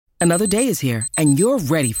Another day is here, and you're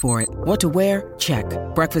ready for it. What to wear? Check.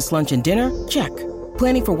 Breakfast, lunch, and dinner? Check.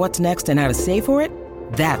 Planning for what's next and how to save for it?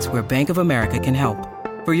 That's where Bank of America can help.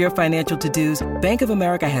 For your financial to-dos, Bank of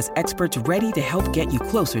America has experts ready to help get you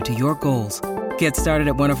closer to your goals. Get started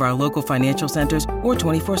at one of our local financial centers or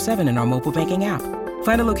 24/7 in our mobile banking app.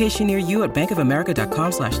 Find a location near you at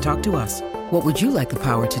bankofamerica.com/talktous. What would you like the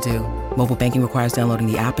power to do? Mobile banking requires downloading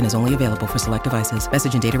the app and is only available for select devices.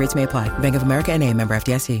 Message and data rates may apply. Bank of America N.A., member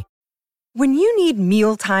FDIC. When you need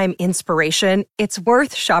mealtime inspiration, it's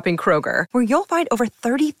worth shopping Kroger, where you'll find over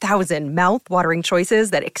 30,000 mouth-watering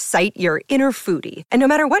choices that excite your inner foodie. And no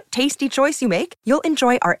matter what tasty choice you make, you'll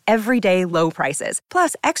enjoy our everyday low prices,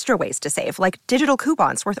 plus extra ways to save, like digital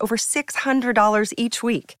coupons worth over $600 each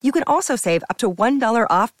week. You can also save up to $1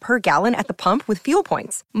 off per gallon at the pump with fuel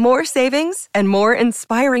points. More savings and more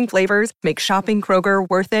inspiring flavors make shopping Kroger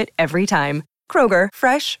worth it every time. Kroger,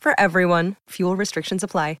 fresh for everyone. Fuel restrictions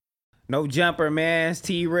apply. No Jumper, man. It's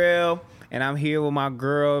T-Rail. And I'm here with my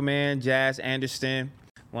girl, man, Jazz Anderson.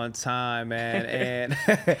 One time, man. And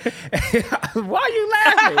why are you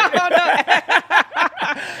laughing?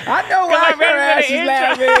 I know why her ass is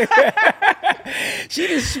laughing. She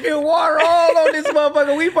just spilled water all on this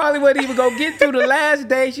motherfucker. We probably wouldn't even go get through the last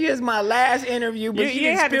day. She is my last interview, but she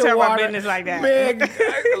didn't just have to spilled tell water. my business like that. Man,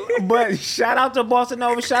 but shout out to Bossa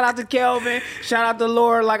Nova. Shout out to Kelvin. Shout out to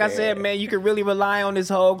Laura. Like I said, man, you can really rely on this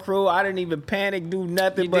whole crew. I didn't even panic, do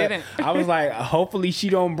nothing. But I was like, hopefully she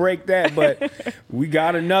don't break that. But we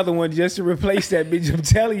got another one just to replace that bitch. I'm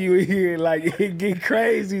telling you here, like, it get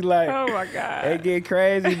crazy. Like, oh my God. It get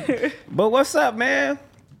crazy. But what's up, man?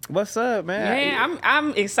 What's up, man? Man,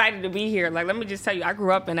 I'm excited to be here. Like, let me just tell you, I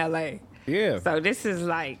grew up in LA. Yeah. So this is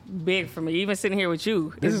like big for me. Even sitting here with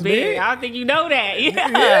you, this is big. I don't think you know that.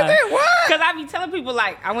 Yeah. What? Because I be telling people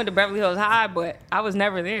like I went to Beverly Hills High, but I was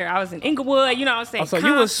never there. I was in Inglewood. You know what I'm saying? Oh, so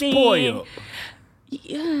you was spoiled.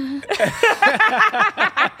 Yeah.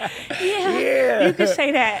 Yeah. You could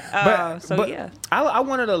say that. But yeah. I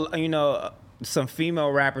wanted to, some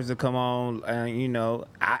female rappers to come on, and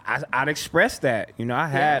I'd express that. I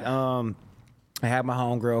had I had my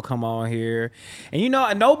homegirl come on here, and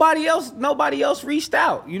nobody else reached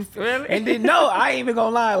out. Really? And then I ain't even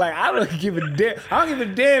gonna lie. Like, I don't give a damn. I don't give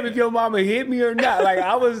a damn if your mama hit me or not. Like,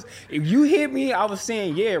 if you hit me, I was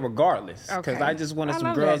saying yeah, regardless, because I just wanted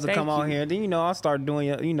some girls to come on here. And then I started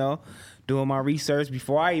doing my research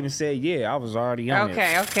before I even said yeah. I was already on it.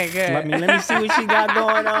 Okay, good. Let me see what she got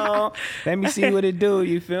going on. Let me see what it do.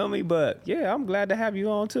 You feel me? But yeah, I'm glad to have you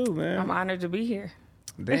on too, man. I'm honored to be here.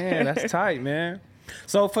 Damn, that's tight, man.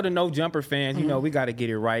 So for the No Jumper fans, we got to get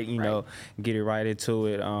it right, get it right into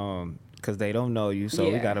it, because they don't know you, so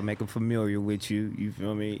we got to make them familiar with you. You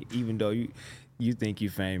feel me? Even though you think you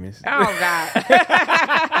famous. Oh God.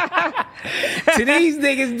 To these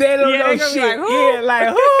niggas, they don't know shit. Like, who? Yeah, like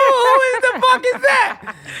who the fuck is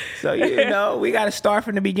that? So we got to start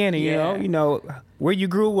from the beginning. You know where you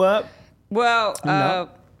grew up. Well,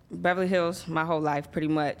 Beverly Hills, my whole life, pretty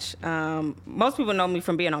much. Most people know me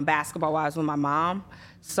from being on Basketball Wives with my mom.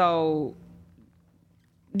 So,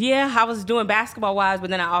 yeah, I was doing Basketball Wives, but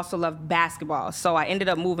then I also loved basketball. So I ended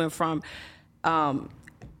up moving from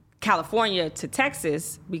California to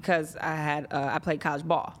Texas because I played college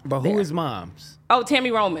ball. But who is mom's? Oh,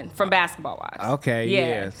 Tammy Roman from Basketball Wives. Okay,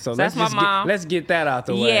 yeah. So that's my mom. Let's get that out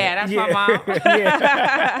the way. Yeah, that's my mom.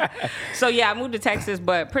 Yeah. So yeah, I moved to Texas,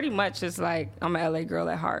 but pretty much it's like I'm an LA girl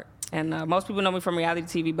at heart. And most people know me from reality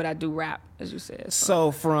TV, but I do rap, as you said.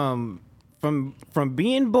 So from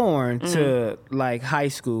being born to like high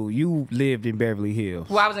school, you lived in Beverly Hills.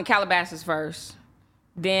 Well, I was in Calabasas first.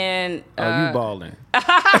 Then you balling.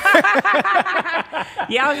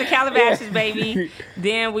 Yeah, I was in Calabasas, baby.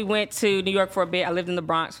 Then we went to New York for a bit. I lived in the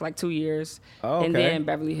Bronx for like 2 years. Oh, okay. And then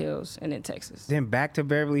Beverly Hills, and then Texas. Then back to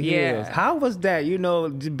Beverly Hills. Yeah. How was that,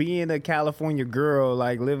 being a California girl,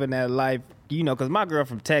 like living that life, because my girl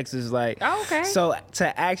from Texas, like, oh, okay. So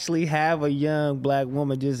to actually have a young black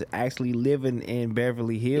woman just actually living in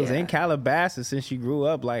Beverly Hills and Calabasas since she grew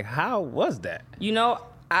up, like, how was that?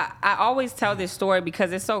 I always tell this story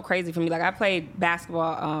because it's so crazy for me. Like, I played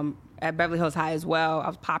basketball at Beverly Hills High as well. I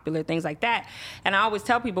was popular, things like that. And I always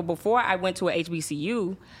tell people before I went to a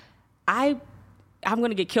HBCU, I'm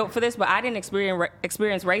going to get killed for this, but I didn't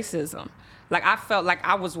experience racism. Like, I felt like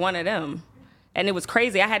I was one of them. And it was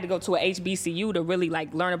crazy. I had to go to a HBCU to really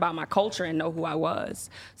like learn about my culture and know who I was.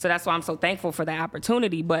 So that's why I'm so thankful for that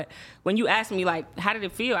opportunity. But when you asked me, like, how did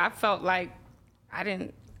it feel? I felt like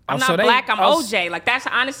I'm not black, I'm OJ. Like, that's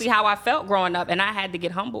honestly how I felt growing up. And I had to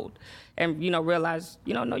get humbled and, realize,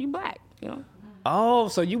 no, you black, Oh,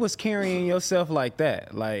 so you was carrying yourself like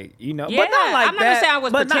that, like, you know, Yeah, but not like I'm not gonna say I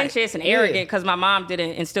was but pretentious and arrogant because my mom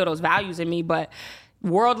didn't instill those values in me, but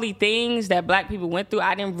worldly things that black people went through,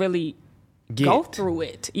 I didn't really go through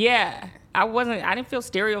it. Yeah. I didn't feel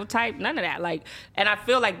stereotyped, none of that. Like, and I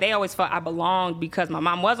feel like they always felt I belonged because my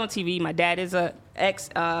mom was on TV. My dad is a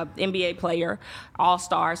ex-NBA player,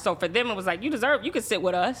 all-star. So for them, it was like, you could sit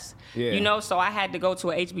with us, you know? So I had to go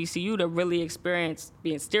to a HBCU to really experience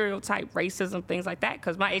being stereotyped, racism, things like that.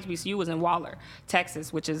 Because my HBCU was in Waller,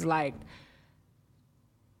 Texas, which is like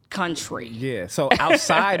country. Yeah. So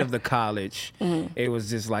outside of the college, it was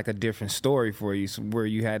just like a different story for you, where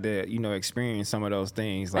you had to, you know, experience some of those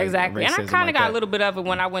things. Like exactly. And I kind of got a little bit of it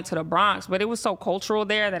when I went to the Bronx, but it was so cultural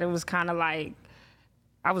there that it was kind of like,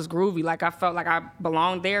 I was groovy. Like, I felt like I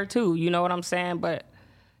belonged there too. You know what I'm saying? But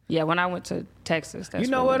yeah, when I went to Texas, that's,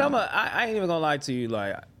 you know really what? I ain't even gonna lie to you.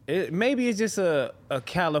 Like, maybe it's just a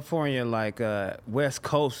California, like, West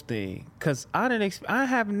Coast thing. Cause I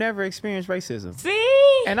have never experienced racism. See?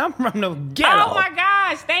 And I'm from the ghetto. Oh my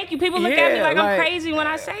gosh, thank you. People look at me like I'm crazy when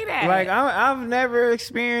I say that. Like, I've never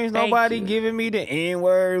experienced nobody giving me the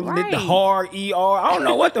N-word, the hard ER. I don't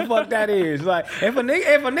know what the fuck that is. Like, if a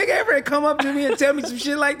nigga ever come up to me and tell me some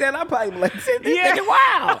shit like that, I'd probably be like, this nigga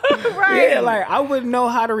wild. Right. Yeah, like, I wouldn't know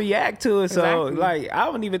how to react to it. So, Exactly. like, I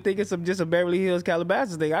don't even think it's just a Beverly Hills,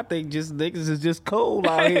 Calabasas thing. I think just niggas is just cool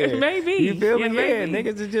out here. Maybe. You feel me? Yeah, Yeah,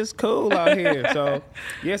 niggas is just cool out here. So,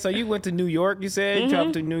 yeah, so you went to New York, you said? You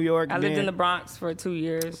traveled to New York. I lived in the Bronx for 2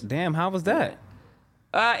 years. Damn, how was that?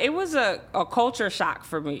 It was a culture shock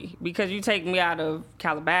for me because you take me out of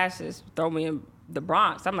Calabasas, throw me in the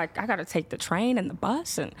Bronx. I'm like, I got to take the train and the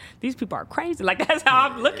bus, and these people are crazy. Like, that's how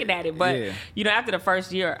I'm looking at it. But, you know, after the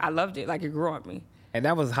first year, I loved it. Like, it grew on me. And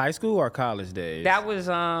that was high school or college days? That was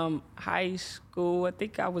high school. I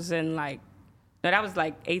think I was in that was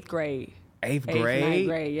like 8th grade. 8th grade? 9th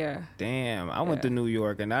grade, yeah. Damn, I went to New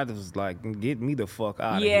York and I was like, get me the fuck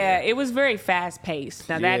out of here. Yeah, it was very fast paced.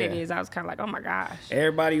 Now that it is, I was kind of like, oh my gosh.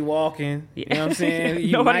 Everybody walking, you know what I'm saying?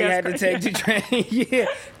 You Nobody might have to take the train.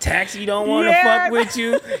 Taxi don't want to fuck with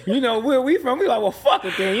you. You know, where we from? We like, well, fuck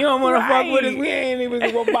it then. You don't want to fuck with us. We ain't even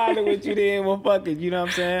gonna bother with you then. Well, fuck it. You know what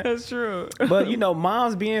I'm saying? That's true. But, you know,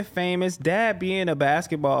 mom's being famous, dad being a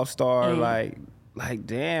basketball star, like,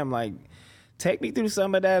 damn, like, take me through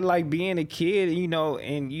some of that, like being a kid, you know,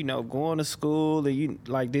 and, you know, going to school, and you,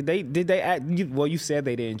 like, did they act, well, you said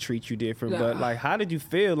they didn't treat you different, but, like, how did you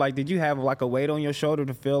feel? Like, did you have, like, a weight on your shoulder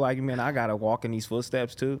to feel like, man, I gotta walk in these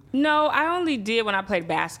footsteps too? No, I only did when I played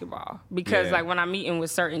basketball because, like, when I'm meeting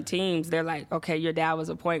with certain teams, they're like, okay, your dad was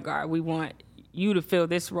a point guard. We want you to fill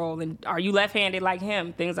this role, and are you left-handed like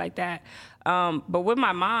him? Things like that. But with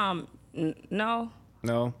my mom, no.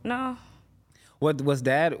 What was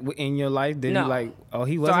dad in your life? Did he like? Oh,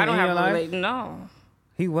 he wasn't in your life. No,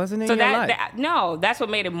 he wasn't in your life. No, that's what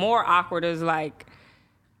made it more awkward. Is like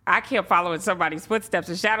I kept following somebody's footsteps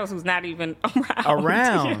in shadows who's not even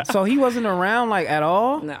around. Yeah. So he wasn't around like at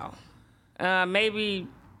all. No, maybe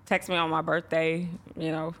text me on my birthday.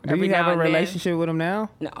 You know, do you have a relationship with him now?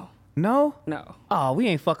 No. No? No. Oh, we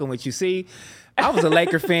ain't fucking with you. See, I was a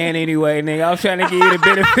Laker fan anyway, nigga. I was trying to give you the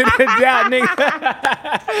benefit of the doubt, nigga.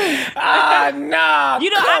 No, you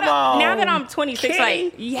know, come on. Now that I'm 26,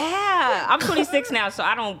 like, yeah, I'm 26 now, so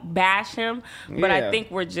I don't bash him. But I think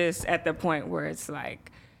we're just at the point where it's like,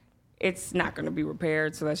 it's not going to be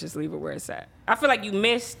repaired, so let's just leave it where it's at. I feel like you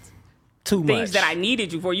missed too things much that I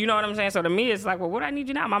needed you for. You know what I'm saying? So to me, it's like, well, what do I need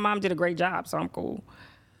you now? My mom did a great job, so I'm cool.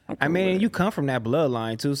 I mean, you come from that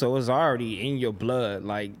bloodline too, so it's already in your blood,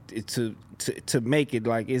 like to make it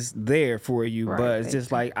like it's there for you. Right, but it's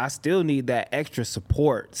just like I still need that extra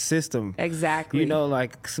support system. Exactly. You know,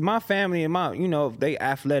 like my family and my, you know, they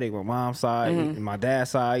athletic. My mom's side, and my dad's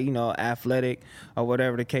side, you know, athletic or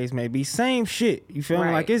whatever the case may be. Same shit. You feel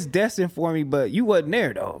me? Like it's destined for me, but you wasn't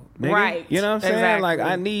there though, nigga. Right. You know what I'm saying? Exactly. Like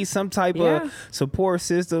I need some type of support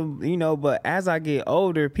system, you know. But as I get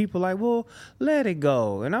older, people like, well, let it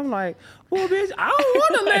go, and I'm like, well, bitch, I don't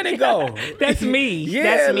want to let it go. That's me. Yeah,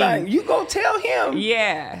 that's me. Like you go tell him.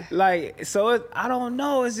 Yeah. Like so, I don't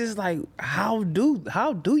know. It's just like how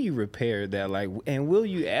do you repair that? Like, and will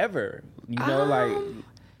you ever? You know, like.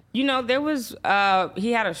 You know, there was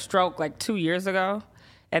he had a stroke like 2 years ago,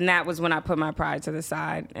 and that was when I put my pride to the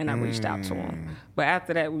side and I reached out to him. But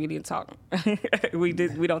after that, we didn't talk. We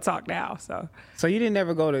don't talk now. So you didn't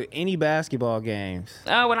ever go to any basketball games?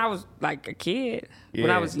 When I was like a kid, when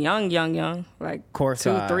I was young, like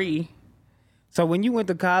courtside. 2, 3. So when you went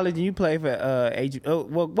to college and you played for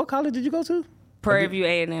what college did you go to? Prairie View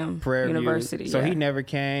A&M University. So he never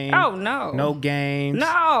came. Oh no. No games.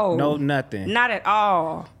 No. No nothing. Not at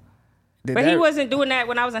all. But he wasn't doing that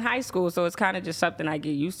when I was in high school, so it's kind of just something I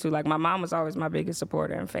get used to. Like, my mom was always my biggest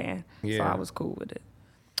supporter and fan, so I was cool with it.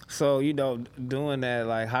 So, you know, doing that,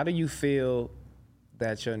 like, how do you feel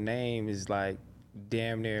that your name is, like,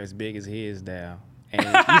 damn near as big as his now? And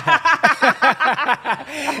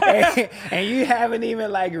you haven't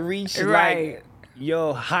even, like, reached, like,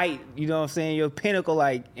 your height, you know what I'm saying, your pinnacle,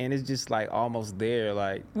 like, and it's just like almost there,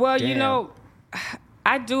 like. Well, damn. you know,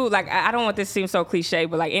 I do, like, I don't want this to seem so cliche,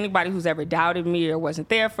 but like anybody who's ever doubted me or wasn't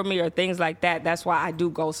there for me or things like that, that's why I do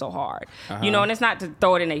go so hard. You know, and it's not to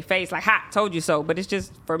throw it in their face like, ha, told you so, but it's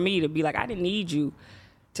just for me to be like, I didn't need you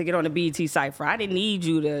to get on the BET Cypher. I didn't need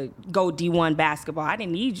you to go D1 basketball. I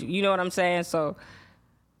didn't need you. You know what I'm saying? So,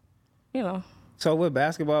 you know. So with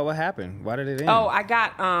basketball, what happened? Why did it end? Oh, I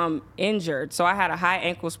got injured. So I had a high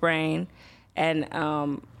ankle sprain, and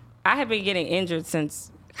I had been getting injured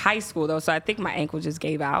since high school, though, so I think my ankle just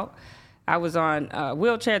gave out. I was on a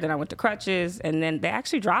wheelchair, then I went to crutches, and then they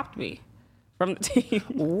actually dropped me from the team.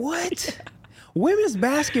 What? Women's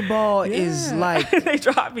basketball is like... They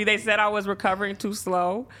dropped me. They said I was recovering too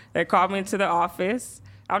slow. They called me into the office.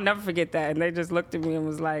 I'll never forget that. And they just looked at me and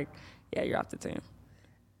was like, yeah, you're off the team.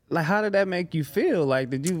 Like, how did that make you feel? Like,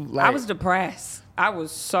 did you like... I was depressed. I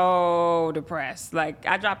was so depressed. Like,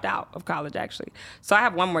 I dropped out of college, actually. So I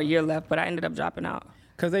have one more year left, but I ended up dropping out.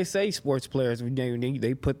 Because they say sports players,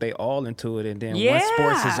 they put their all into it, and then once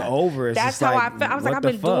sports is over, it's that's just how like, I felt. I was like, I've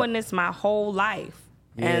been doing this my whole life.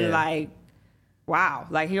 Yeah. And like, wow.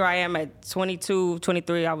 Like, here I am at 22,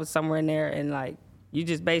 23, I was somewhere in there, and like, you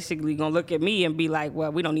just basically gonna look at me and be like,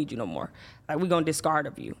 well, we don't need you no more. Like, we gonna discard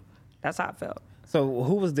of you. That's how I felt. So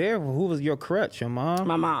who was there? Who was your crutch? Your mom?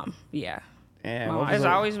 My mom, yeah. Damn, it's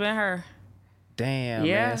always been her. Damn,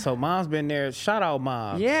 man. So mom's been there. Shout out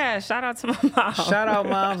moms. Yeah, shout out to my mom. Shout out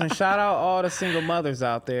moms and shout out all the single mothers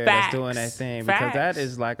out there that's doing that thing. Because that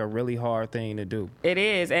is like a really hard thing to do. It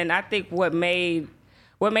is. And I think what made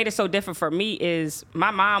it so different for me is my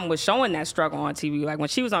mom was showing that struggle on TV. Like, when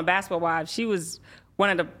she was on Basketball Wives, she was one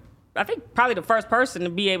of the, I think probably the first person to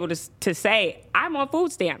be able to say, I'm on food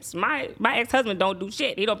stamps. My ex-husband don't do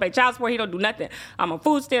shit. He don't pay child support. He don't do nothing. I'm on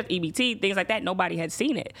food stamps, EBT, things like that. Nobody had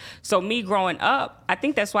seen it. So me growing up, I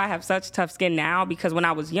think that's why I have such tough skin now, because when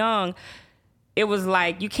I was young, it was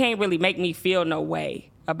like, you can't really make me feel no way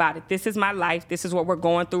about it. This is my life. This is what we're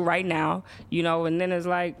going through right now. You know, and then it's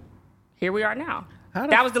like, here we are now.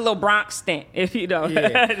 That was the little Bronx stint, if you know.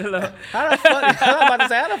 Yeah. How the fuck? I'm about to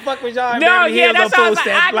say, how the fuck was y'all in Beverly Hills that's on what food I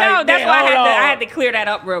stamps? know. That's why I had to clear that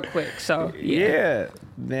up real quick. So yeah,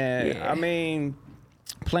 man. Yeah. I mean,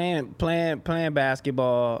 playing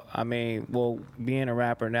basketball. I mean, well, being a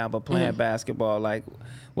rapper now, but playing basketball. Like,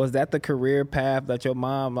 was that the career path that your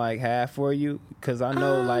mom like had for you? Because I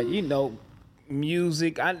know, like, you know,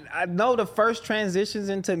 music. I know the first transitions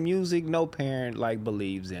into music, no parent like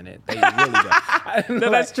believes in it. They really don't. No,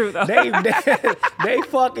 that's true though. They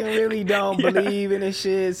fucking really don't believe in this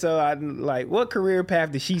shit. So I like, what career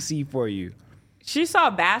path did she see for you? She saw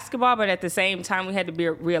basketball, but at the same time, we had to be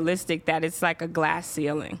realistic that it's like a glass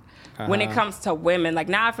ceiling. When it comes to women, like,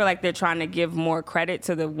 now I feel like they're trying to give more credit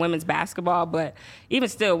to the women's basketball, but even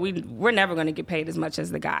still, we're never going to get paid as much as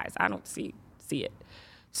the guys. I don't see it.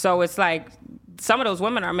 So it's like, some of those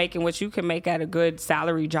women are making what you can make at a good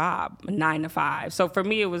salary job, 9 to 5. So for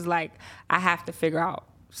me, it was like, I have to figure out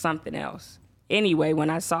something else. Anyway, when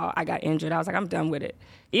I saw I got injured, I was like, I'm done with it.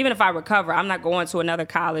 Even if I recover, I'm not going to another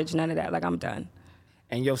college, none of that. Like, I'm done.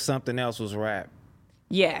 And your something else was rap?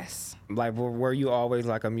 Yes. Like, were you always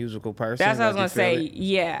like a musical person? That's what I was going to say.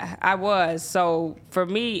 Yeah, I was. So for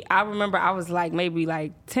me, I remember I was like maybe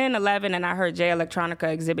like 10, 11, and I heard Jay Electronica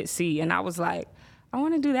Exhibit C, and I was like, I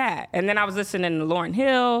want to do that. And then I was listening to Lauryn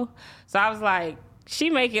Hill. So I was like, she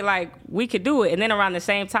make it like we could do it. And then around the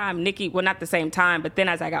same time, not the same time, but then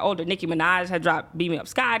as I got older, Nicki Minaj had dropped Beat Me Up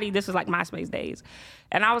Scotty. This was like MySpace days.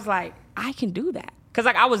 And I was like, I can do that. Because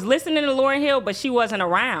like I was listening to Lauryn Hill, but she wasn't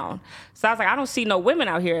around. So I was like, I don't see no women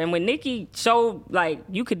out here. And when Nicki showed like,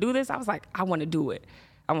 you could do this, I was like, I want to do it.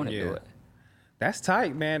 I want to do it. That's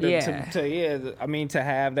tight, man. To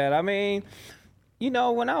have that. I mean, you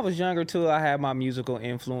know, when I was younger too, I had my musical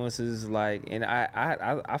influences, like, and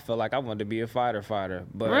I felt like I wanted to be a fighter.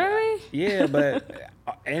 But really? Yeah, but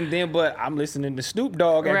I'm listening to Snoop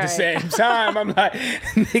Dogg at the same time. I'm like,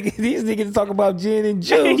 these niggas talk about gin and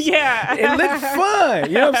juice. Yeah, it looked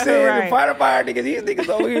fun. You know what I'm saying? The fighter niggas, these niggas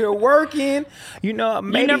over here working. You know,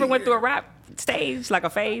 maybe, you never went through a rap stage, like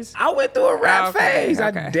a phase? I went through a rap phase.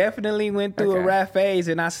 Okay. I definitely went through a rap phase,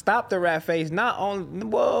 and I stopped the rap phase.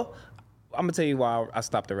 I'm gonna tell you why I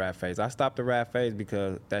stopped the rap phase. I stopped the rap phase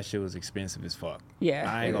because that shit was expensive as fuck.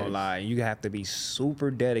 Yeah, I ain't gonna lie. You have to be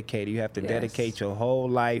super dedicated. You have to dedicate your whole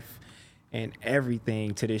life and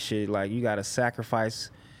everything to this shit. Like, you gotta sacrifice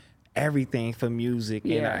everything for music.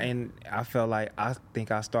 Yeah. And I felt like I think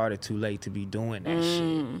I started too late to be doing that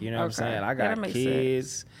shit. You know what I'm saying? I got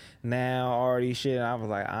kids now, already shit. And I was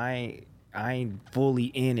like, I ain't fully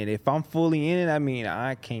in it. If I'm fully in it, I mean,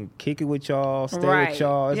 I can kick it with y'all, stay with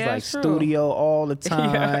y'all. It's like studio all the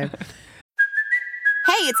time.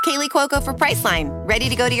 Hey, it's Kaylee Cuoco for Priceline. Ready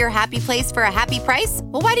to go to your happy place for a happy price?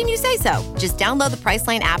 Well, why didn't you say so? Just download the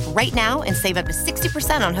Priceline app right now and save up to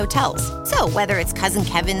 60% on hotels. So whether it's Cousin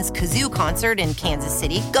Kevin's Kazoo Concert in Kansas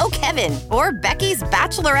City, go Kevin, or Becky's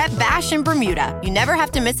Bachelorette Bash in Bermuda, you never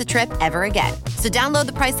have to miss a trip ever again. So download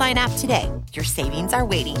the Priceline app today. Your savings are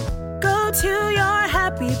waiting. Go to your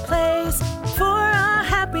happy place for a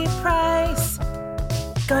happy price.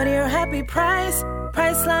 Go to your happy price,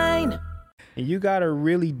 Priceline. And you gotta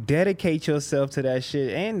really dedicate yourself to that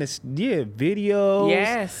shit. And this, videos.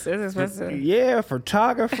 Yes, it's expensive. Yeah,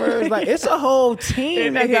 photographers. Like, it's a whole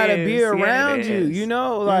team that gotta be around you. You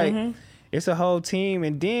know, like it's a whole team.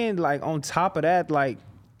 And then, like, on top of that, like,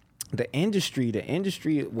 the industry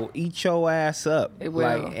will eat your ass up. It will.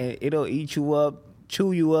 Like, and it'll eat you up,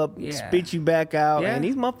 chew you up, spit you back out. And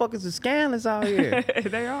these motherfuckers are scandalous out here.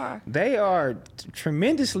 They are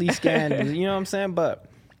tremendously scandalous. You know what I'm saying? But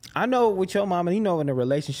I know with your mama, you know, in the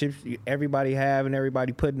relationships everybody have and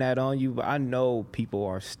everybody putting that on you, but I know people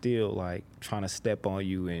are still like trying to step on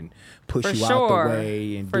you and push you out the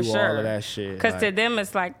way and do all of that shit. Because to them,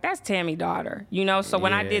 it's like, that's Tammy's daughter, you know? So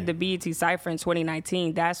when I did the BET Cypher in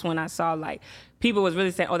 2019, that's when I saw like people was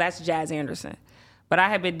really saying, oh, that's Jazz Anderson. But I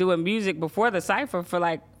had been doing music before the Cypher for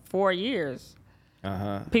like 4 years.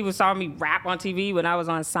 People saw me rap on TV when I was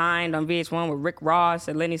on Signed on VH1 with Rick Ross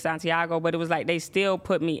and Lenny Santiago, but it was like they still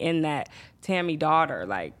put me in that Tammy daughter,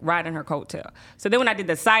 like riding her coattail. So then when I did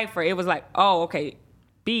the Cypher, it was like, oh, okay,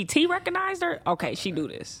 BET recognized her? Okay, she do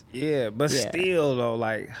this. Yeah, but still though,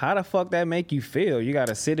 like, how the fuck that make you feel? You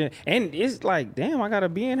gotta sit in, and it's like, damn, I gotta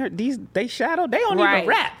be in her. They shadow, they don't even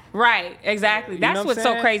rap. Right, exactly. That's what's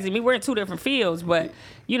so crazy. We're in two different fields, but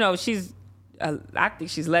you know, I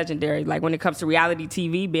think she's legendary, like when it comes to reality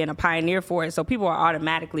TV, being a pioneer for it. So people are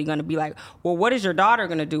automatically going to be like, well, what is your daughter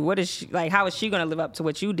going to do? What is she, like, how is she going to live up to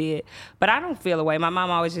what you did? But I don't feel away. My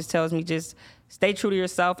mom always just tells me, just stay true to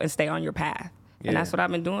yourself and stay on your path. And that's what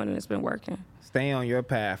I've been doing, and it's been working. Stay on your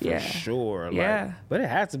path for sure. Like, but it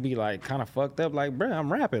has to be like kind of fucked up. Like, bro,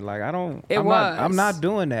 I'm rapping. Like, I'm not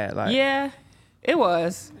doing that. Like, yeah, it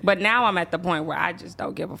was. But now I'm at the point where I just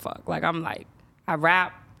don't give a fuck. Like, I'm like, I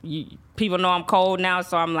rap. People know I'm cold now,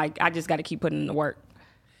 so I'm like, I just got to keep putting in the work.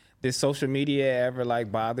 Did social media ever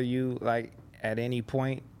like bother you, like at any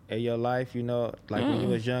point in your life? You know, like when you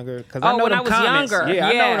was younger? Because I know when them I was comments. younger,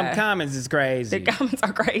 I know them comments is crazy. The comments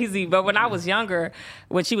are crazy, but when I was younger,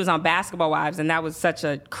 when she was on Basketball Wives, and that was such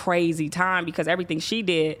a crazy time because everything she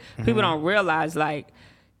did, people don't realize like.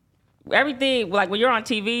 Everything, like when you're on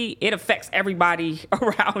TV, it affects everybody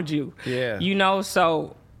around you. Yeah. You know,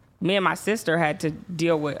 so me and my sister had to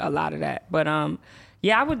deal with a lot of that. But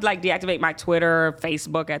I would like deactivate my Twitter,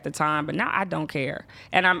 Facebook at the time, but now I don't care.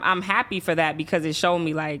 And I'm happy for that because it showed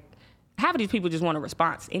me like half of these people just want a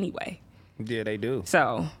response anyway. Yeah, they do.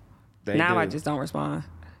 So now I just don't respond.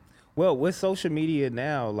 Well, with social media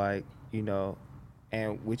now, like, you know,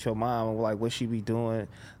 and with your mom, like what she be doing,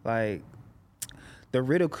 like the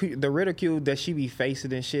ridicule that she be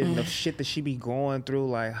facing and shit, and the shit that she be going through,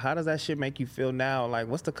 like, how does that shit make you feel now? Like,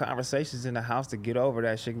 what's the conversations in the house to get over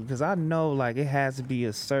that shit? Because I know, like, it has to be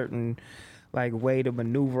a certain, like, way to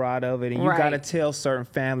maneuver out of it, and you gotta tell certain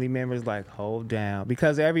family members, like, hold down,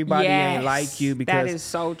 because everybody ain't like you. Because that is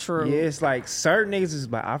so true. Yeah, it's like certain niggas is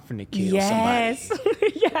like, I'm finna kill somebody. Yes.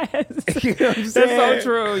 You know what I'm saying? That's so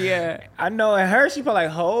true, yeah. I know, and her, she probably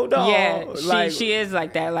like, hold on. Yeah, like, she is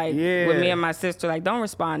like that. Like, with me and my sister, like, don't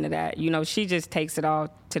respond to that. You know, she just takes it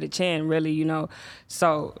all to the chin, really, you know.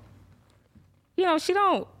 So, you know,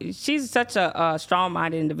 she's such a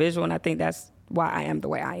strong-minded individual, and I think that's why I am the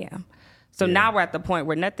way I am. So now we're at the point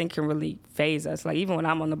where nothing can really faze us. Like, even when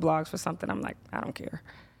I'm on the blogs for something, I'm like, I don't care.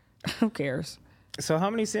 Who cares? So how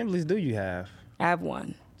many siblings do you have? I have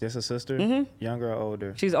one. Just a sister? Younger or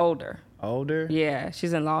older? She's older. Older? Yeah,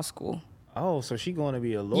 she's in law school. Oh, so she's going to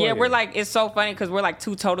be a lawyer. Yeah, we're like, it's so funny because we're like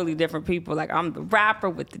two totally different people. Like, I'm the rapper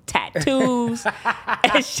with the tattoos,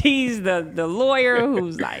 and she's the lawyer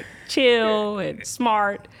who's like chill and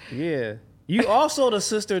smart. Yeah. You also the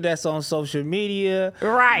sister that's on social media,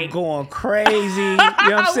 right? Going crazy. You know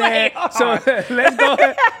what I'm saying? So let's go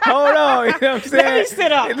ahead. Hold on. You know what I'm saying? Let me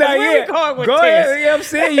sit up. Go ahead. You know what I'm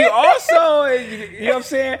saying? You also, you know what I'm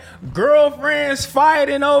saying? Girlfriends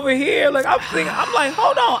fighting over here. Like I'm like,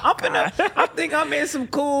 hold on. I think I'm in some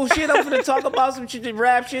cool shit. I'm finna talk about some shit,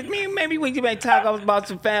 rap shit. Maybe we can talk about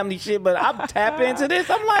some family shit, but I'm tapping into this.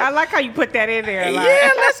 I'm like, I like how you put that in there. Like.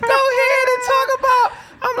 Yeah, let's go ahead and talk about.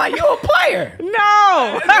 I'm like, you're a player.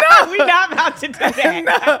 No, we're not about to do that.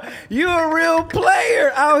 No, you're a real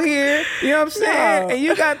player out here. You know what I'm saying? No. And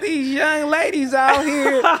you got these young ladies out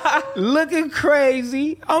here looking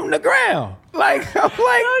crazy on the ground. Like, I'm like,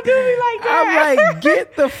 don't do me like that. I'm like,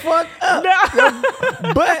 get the fuck up. No.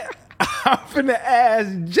 But I'm finna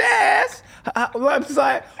ask Jazz. I'm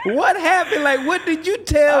like, what happened? Like, what did you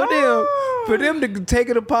tell them for them to take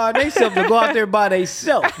it upon themselves to go out there by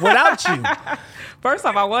themselves without you? First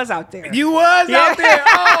off, I was out there. You was out there?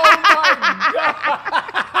 Oh,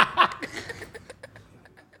 my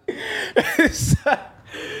God.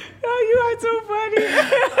 Oh, you are too funny.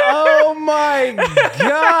 Oh, my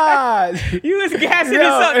God. You was gassing this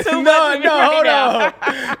up too much. Hold on.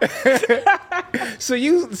 So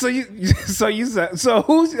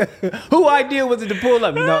who idea was it to pull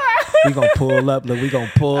up? You know, we gonna pull up. Look, we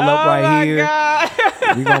gonna pull up right here. God.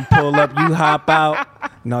 We gonna pull up. You hop out.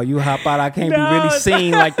 No, you hop out. I can't be really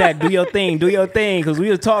seen like that. Do your thing. Because we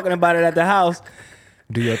were talking about it at the house.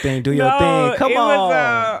 Do your thing. Come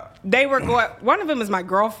on. They were going. One of them is my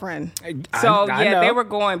girlfriend. They were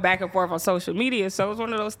going back and forth on social media. So it was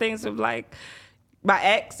one of those things of like my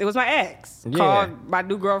ex. It was my ex called my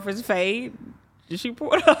new girlfriend's fade. She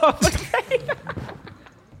pulled up.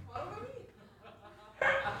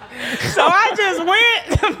 So I just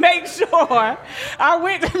went to make sure.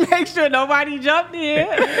 Nobody jumped in.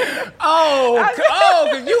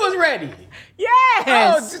 Because you was ready.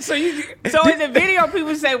 Yes. So in the video,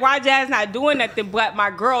 people say, why Jazz not doing nothing? But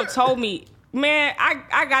my girl told me, man,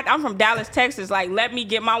 I'm from Dallas, Texas. Like, let me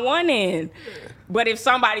get my one in. But if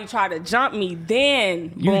somebody tried to jump me,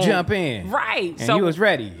 then you boom. Jump in. Right. And you was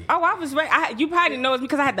ready. Oh, I was ready. You probably know it's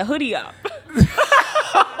because I had the hoodie up.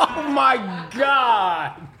 Oh, my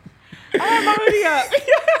God. I had my hoodie up.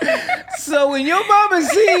 So when your mama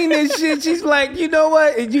seen this shit, she's like, you know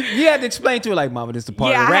what? And you had to explain to her, like, mama, this is the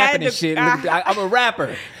part of rapping and shit. I'm a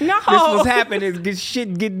rapper. No. This was happening. This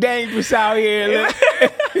shit get dangerous out here. What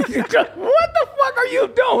the fuck are you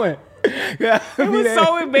doing? It was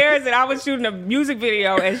so embarrassing. I was shooting a music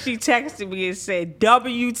video and she texted me and said,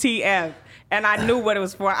 WTF. And I knew what it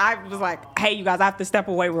was for. I was like, hey, you guys, I have to step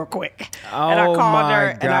away real quick. And I called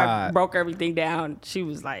her and I broke everything down. She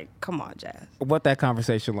was like, come on, Jazz. What that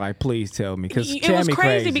conversation like? Please tell me. It was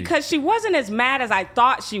crazy because she wasn't as mad as I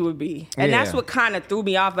thought she would be. And that's what kind of threw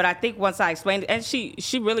me off. But I think once I explained it, and she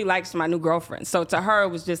really likes my new girlfriend. So to her, it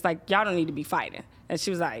was just like, y'all don't need to be fighting. And she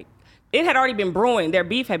was like, it had already been brewing. Their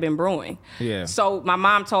beef had been brewing. Yeah. So my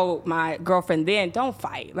mom told my girlfriend then, don't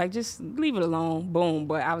fight. Like, just leave it alone. Boom.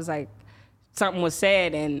 But I was like, something was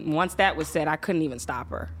said, and once that was said, I couldn't even stop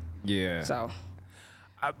her. Yeah. So.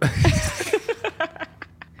 I'm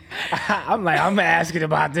like, I'm asking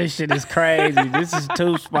about this shit. Is crazy. This is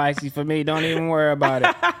too spicy for me. Don't even worry about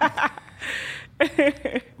it.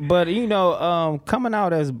 But you know, coming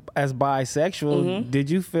out as bisexual, did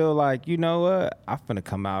you feel like, you know what, I'm finna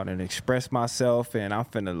come out and express myself, and I'm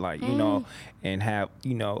finna like, you know, and have,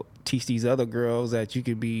 you know, teach these other girls that you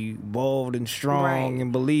could be bold and strong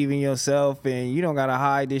and believe in yourself, and you don't gotta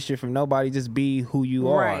hide this shit from nobody. Just be who you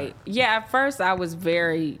are. Right. Yeah. At first, I was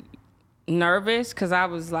very nervous because I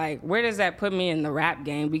was like, where does that put me in the rap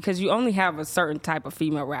game? Because you only have a certain type of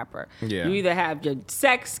female rapper. Yeah. You either have your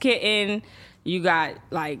sex kitten, you got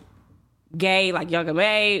like gay, like Young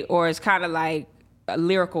M.A, or it's kind of like a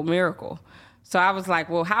lyrical miracle. So I was like,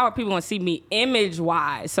 well, how are people gonna see me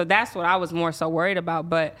image-wise? So that's what I was more so worried about.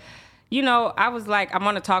 But, you know, I was like, I'm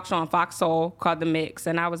on a talk show on Fox Soul called The Mix.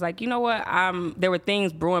 And I was like, you know what? There were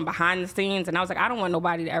things brewing behind the scenes. And I was like, I don't want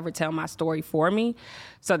nobody to ever tell my story for me.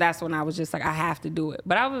 So that's when I was just like, I have to do it.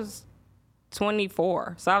 But I was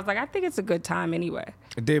 24. So I was like, I think it's a good time anyway.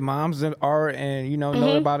 Did moms know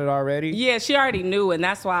about it already? Yeah, she already knew. And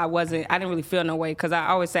that's why I didn't really feel no way. Because I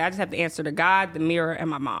always say, I just have to answer to God, the mirror, and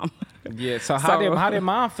my mom. Yeah, so how did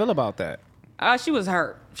mom feel about that? She was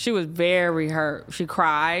hurt. She was very hurt. She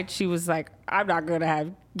cried. She was like, I'm not going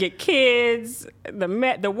to get kids,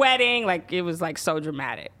 the wedding. Like, it was like so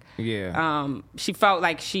dramatic. Yeah. She felt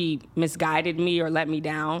like she misguided me or let me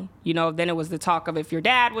down. You know, then it was the talk of, if your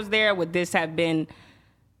dad was there, would you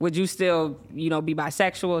still, you know, be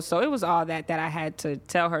bisexual? So it was all that I had to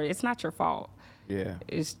tell her, it's not your fault.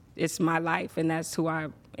 it's my life, and that's who I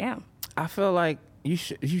am. I feel like you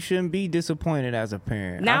shouldn't be disappointed as a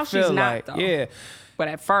parent. Now I feel she's not, like, though. yeah. But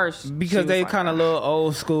at first, because they kind of little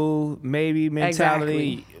old school maybe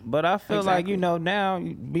mentality. Exactly. But I feel like, you know, now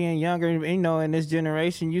being younger, you know, in this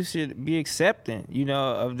generation, you should be accepting, you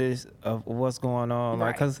know, of what's going on. Right.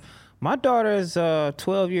 Like, because my daughter is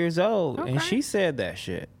 12 years old, and she said that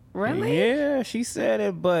shit. Really? Yeah, she said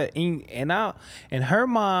it, but and her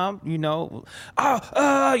mom, you know,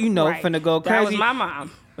 you know, Right. finna go crazy. That was my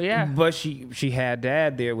mom. Yeah. But she had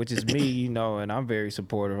dad there, which is me, you know, and I'm very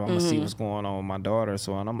supportive. I'm gonna see what's going on with my daughter,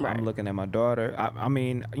 so I'm looking at my daughter. I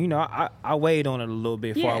mean, you know, I weighed on it a little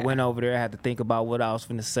bit before I went over there. I had to think about what I was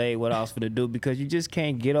finna say, what I was finna do, because you just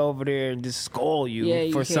can't get over there and just scold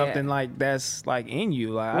you for something like that's like in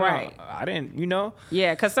you. Like I didn't, you know.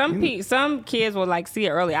 Yeah, because some kids will like see it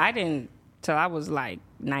early. I didn't till I was like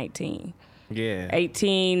 19. Yeah.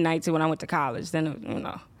 18, 19 when I went to college. Then you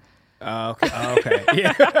know. Okay.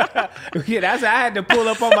 Yeah. That's I had to pull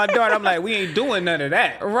up on my daughter. I'm like, we ain't doing none of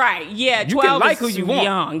that. Right. Yeah. You 12 can like is who you want.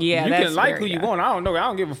 Young. Yeah. You that's can like very who you young. want. I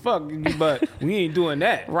don't give a fuck. But we ain't doing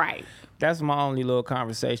that. Right. That's my only little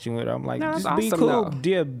conversation with her. I'm like, No, just that's be awesome, cool. though.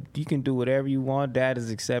 Dear, you can do whatever you want. Dad is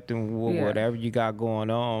accepting whatever you got going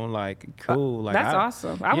on. Like, cool. Like, That's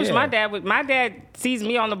awesome. I wish my dad would. My dad sees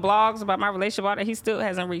me on the blogs about my relationship. About it. He still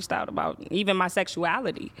hasn't reached out about even my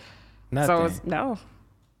sexuality. Nothing. So it's, no.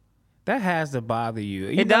 That has to bother you.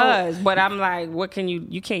 It does, but I'm like, what can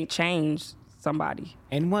you can't change somebody.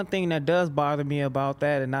 And one thing that does bother me about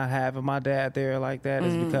that and not having my dad there like that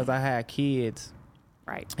is because I had kids.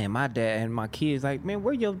 Right. And my dad and my kids like, man,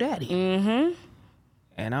 where your daddy? Mm-hmm.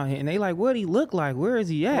 And they like, what he look like? Where is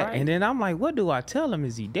he at? Right. And then I'm like, what do I tell him?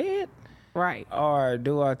 Is he dead? Right. Or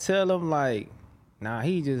do I tell him like, nah,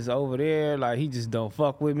 he just over there, like he just don't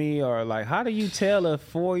fuck with me? Or like, how do you tell a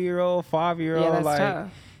 4-year-old, 5-year-old? Yeah, that's like,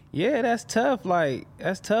 tough. Yeah, that's tough. Like,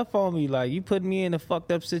 that's tough on me. Like, you put me in a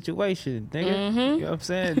fucked up situation, nigga. You know what I'm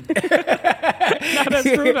saying? No, that's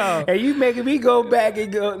true though. And you making me go back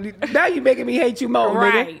and go. Now you making me hate you more,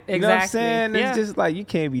 Right, nigga. You know what I'm exactly. saying? Yeah. It's just like you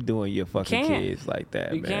can't be doing your fucking Can't. kids like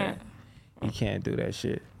that, You man. can't. You can't do that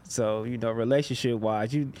shit. So, you know, relationship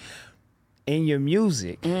wise, you in your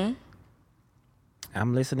music.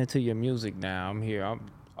 I'm listening to your music now. I'm here.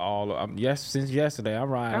 Since yesterday. I'm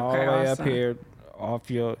riding all the way up here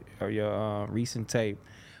off your recent tape,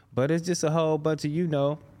 but it's just a whole bunch of, you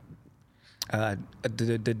know,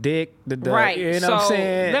 the dick, the right. You know so what I'm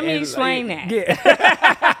saying? Let me And, explain like,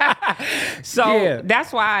 that. Yeah. So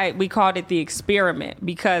that's why we called it The Experiment,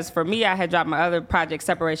 because for me, I had dropped my other project,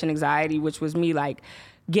 Separation Anxiety, which was me like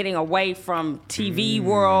getting away from TV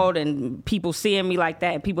world and people seeing me like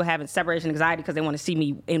that, and people having separation anxiety because they want to see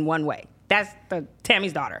me in one way. That's the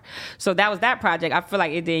Tammy's daughter. So that was that project. I feel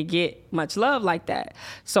like it didn't get much love like that.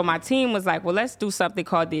 So my team was like, well, let's do something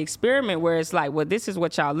called The Experiment, where it's like, well, this is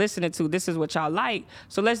what y'all listening to. This is what y'all like.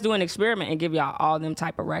 So let's do an experiment and give y'all all them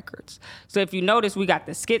type of records. So if you notice, we got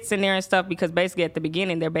the skits in there and stuff, because basically at the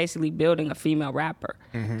beginning, they're basically building a female rapper.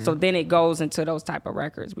 So then it goes into those type of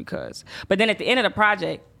records but then at the end of the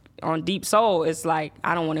project on Deep Soul, it's like,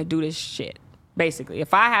 I don't want to do this shit. Basically,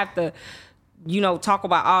 if I have to, you know, talk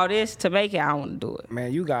about all this to make it, I don't want to do it.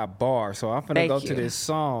 Man, you got bars, so I'm finna Thank go you. to this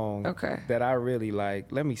song Okay. that I really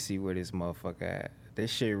like. Let me see where this motherfucker at.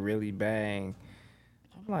 This shit really bang.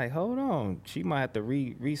 I'm like, hold on. She might have to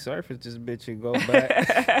resurface this bitch and go back.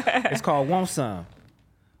 It's called Want Some.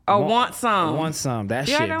 Want Some. Want Some. That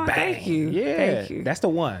Yeah, shit no, bang. thank you. Yeah, Thank you. that's the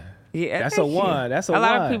one. Yeah, that's thank a you. one. That's a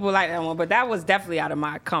lot one. of people like that one, but that was definitely out of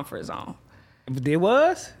my comfort zone. It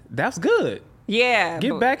was? That's good. Yeah.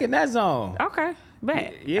 Get back in that zone. Okay.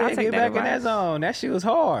 Bet. Yeah, I'll take get back in that advice. zone. That shit was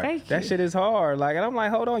hard. Thank That you. shit is hard. Like, and I'm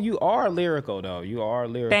like, hold on, you are lyrical though. You are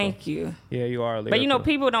lyrical. Thank you. Yeah, you are lyrical. But you know,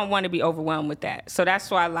 people don't want to be overwhelmed with that. So that's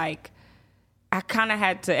why, like, I kind of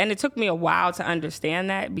had to, and it took me a while to understand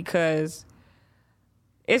that, because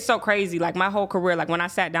it's so crazy. Like, my whole career, like when I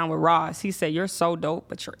sat down with Ross, he said, you're so dope,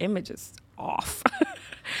 but your image is off.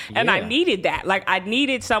 And I Yeah. needed that. Like, I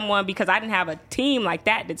needed someone, because I didn't have a team like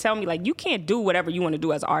that to tell me, like, you can't do whatever you want to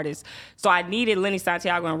do as an artist. So I needed Lenny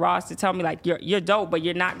Santiago and Ross to tell me, like, you're dope, but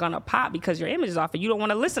you're not going to pop because your image is off and you don't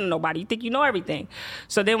want to listen to nobody. You think you know everything.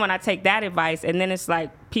 So then when I take that advice, and then it's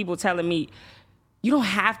like people telling me, you don't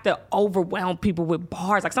have to overwhelm people with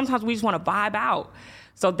bars. Like, sometimes we just want to vibe out.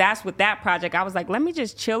 So that's with that project. I was like, let me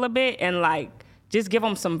just chill a bit and, like, just give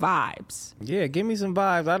them some vibes. Yeah, give me some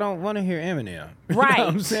vibes. I don't want to hear Eminem. You Right. know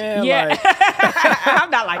what I'm saying? Yeah. Like,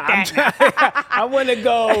 I'm not like that. I want to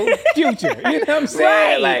go Future. You know what I'm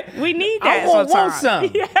saying? Right. Like, We need that I want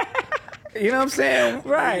sometimes. some. You know what I'm saying?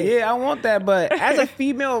 Right. Yeah, I want that. But as a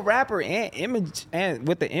female rapper and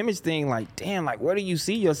with the image thing, like, damn, like, where do you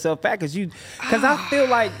see yourself at? Because I feel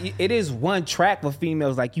like it is one track for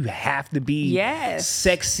females. Like, you have to be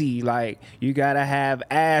sexy. Like, you gotta have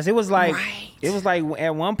ass. It was like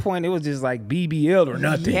at one point it was just like BBL or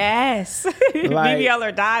nothing. Yes. Like, BBL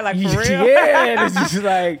or die, like, for real. Yeah, it's just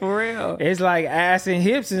like for real. It's like ass and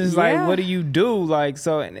hips, and it's like, what do you do? Like,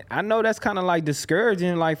 so and I know that's kind of like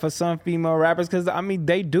discouraging, like, for some female rappers, because I mean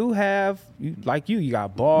they do have you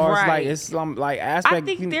got bars, like it's some like aspect. I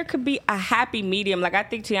think there could be a happy medium. Like, I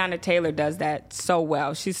think Tiana Taylor does that so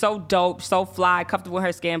well. She's so dope, so fly, comfortable in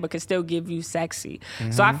her skin, but can still give you sexy.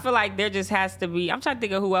 So I feel like there just has to be. I'm trying to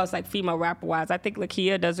think of who else, like, female rapper wise. I think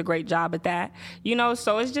Lakia does a great job at that. You know,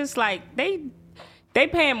 so it's just like they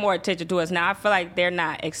paying more attention to us now. I feel like they're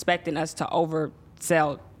not expecting us to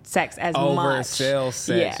oversell sex as much. Oversell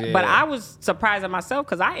sex, yeah. But I was surprised at myself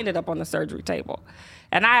because I ended up on the surgery table.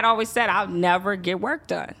 And I had always said I'll never get work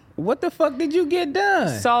done. What the fuck did you get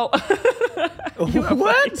done? So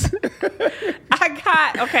what?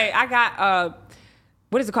 I got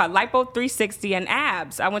what is it called? Lipo 360 and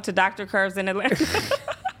abs. I went to Dr. Curves in Atlanta.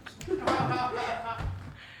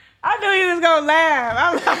 I knew he was gonna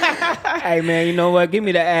laugh. Hey man, you know what? Give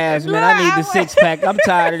me the abs, man. I need the 6-pack. I'm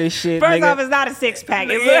tired of this shit. First off, it's not a 6-pack.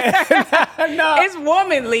 It's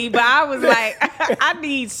womanly, but I was like, I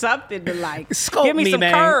need something to like give me some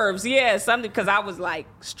curves. Yeah, something, because I was like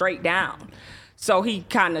straight down. So he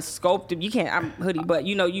kind of scoped him. You can't. I'm hoodie, but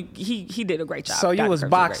you know, he did a great job. So you was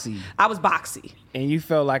boxy. I was boxy. And you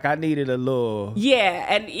felt like I needed a little. Yeah,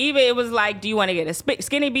 and even it was like, do you want to get a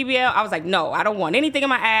skinny BBL? I was like, no, I don't want anything in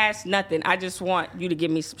my ass, nothing. I just want you to give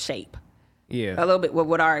me some shape. Yeah. A little bit with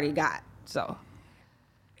what I already got. So.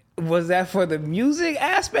 Was that for the music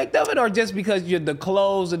aspect of it, or just because you're the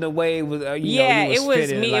clothes and the way it was? It was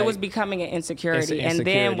fitting, me. Like, it was becoming an insecurity, and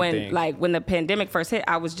then when the pandemic first hit,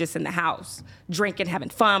 I was just in the house drinking, having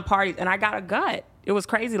fun parties, and I got a gut. It was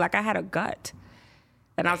crazy. Like, I had a gut,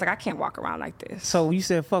 and I was like, I can't walk around like this. So you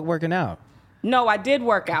said, "Fuck working out." No, I did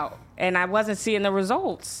work out, and I wasn't seeing the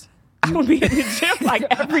results. I would be in the gym like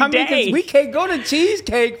every day. We can't go to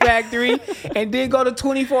Cheesecake Factory and then go to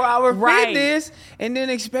 24-hour fitness and then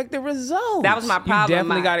expect the results. That was my problem. You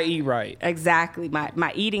definitely got to eat right. Exactly.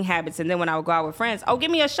 My eating habits. And then when I would go out with friends, give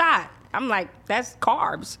me a shot. I'm like, that's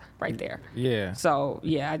carbs right there. Yeah. So,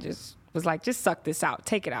 yeah, I just was like, just suck this out.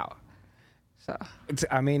 Take it out. So.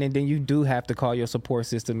 I mean, and then you do have to call your support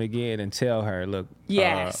system again and tell her, look,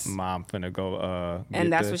 yes, Mom finna go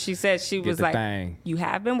and that's what she said. She was like, thing. You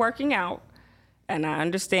have been working out, and I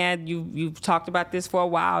understand you've talked about this for a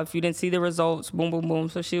while. If you didn't see the results, boom, boom, boom.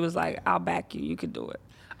 So she was like, I'll back you. You could do it.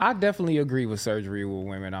 I definitely agree with surgery with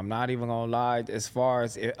women. I'm not even gonna lie. As far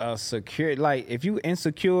as secure, like if you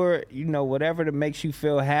insecure, you know, whatever that makes you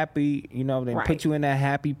feel happy, you know, then put you in that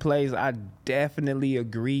happy place. I definitely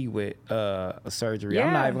agree with a surgery. Yeah.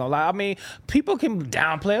 I'm not even gonna lie. I mean, people can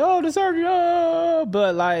downplay, the surgery,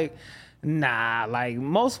 but like, nah, like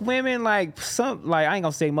most women, like some, like I ain't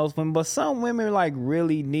gonna say most women, but some women like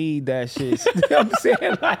really need that shit. You know what I'm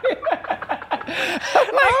saying? Like, oh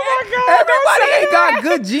my God, everybody ain't got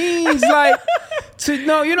good genes, like to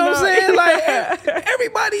know, you know what I'm saying? Like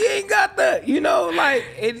everybody ain't got the, you know, like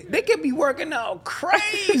they can be working out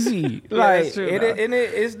crazy, like it's true,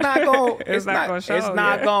 it's not gonna it's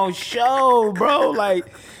not gonna show, bro.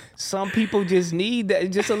 Like some people just need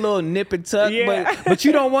that, just a little nip and tuck, but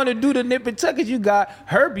you don't want to do the nip and tuck because you got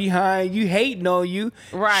her behind you hating on you.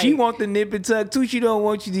 Right. She want the nip and tuck too. She don't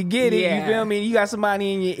want you to get it. You feel me? You got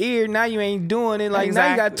somebody in your ear. Now you ain't doing it. Like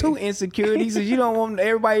now you got two insecurities because you don't want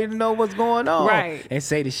everybody to know what's going on. Right. And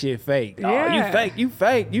say the shit fake. Oh, you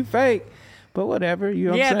fake. But whatever, you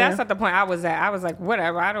know what I'm saying? That's not the point I was at. I was like,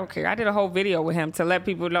 whatever, I don't care. I did a whole video with him to let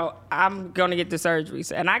people know I'm going to get the surgery.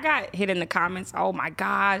 And I got hit in the comments, oh my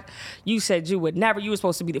God, you said you would never. You were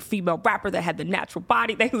supposed to be the female rapper that had the natural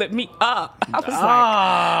body. They lit me up. I was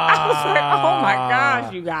like, oh my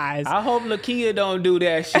gosh, you guys. I hope Lakia don't do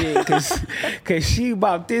that shit because she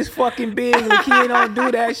about this fucking big. Lakia don't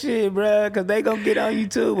do that shit, bruh, because they going to get on you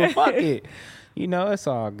too. But fuck it. You know, it's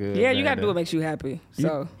all good. Yeah, you got to do what makes you happy.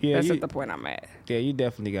 So that's at the point I'm at. Yeah, you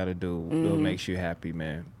definitely got to do what makes you happy,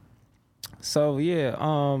 man. So,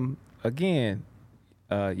 yeah, again,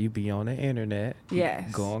 you be on the internet.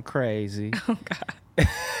 Yes. Going crazy. Oh, God.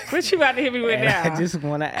 What you about to hit me with now? I just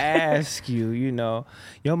want to ask you, you know,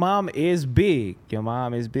 your mom is big. You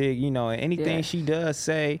know, and anything she does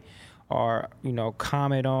say or, you know,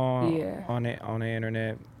 comment on the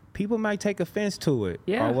internet, people might take offense to it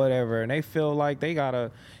or whatever, and they feel like they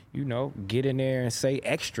gotta, you know, get in there and say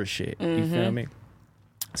extra shit. You feel me?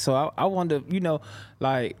 So I wonder,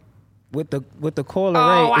 like with the Coil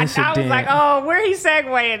Ray incident. I was like, where he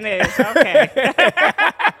segueing this? Okay.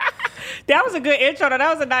 That was a good intro.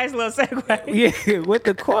 That was a nice little segue. Yeah, with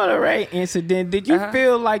the Coil Ray incident, did you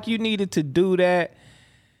feel like you needed to do that?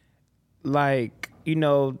 Like, you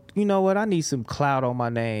know what? I need some clout on my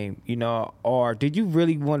name, or did you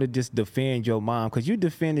really want to just defend your mom? Because you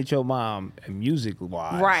defended your mom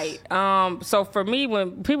music-wise. Right. So for me,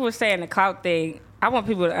 when people were saying the clout thing, I want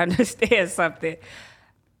people to understand something.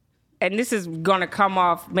 And this is going to come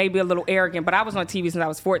off maybe a little arrogant, but I was on TV since I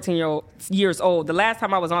was 14 years old. The last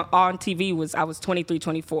time I was on TV I was 23,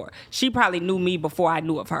 24. She probably knew me before I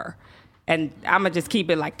knew of her. And I'm going to just keep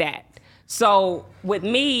it like that. So with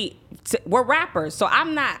me, we're rappers. So I've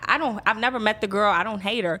never met the girl. I don't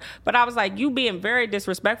hate her. But I was like, you being very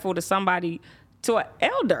disrespectful to somebody, to an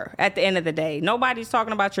elder at the end of the day. Nobody's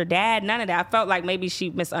talking about your dad, none of that. I felt like maybe she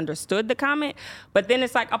misunderstood the comment. But then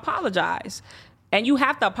it's like, apologize. And you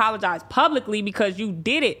have to apologize publicly because you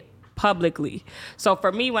did it publicly. So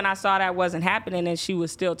for me, when I saw that wasn't happening and she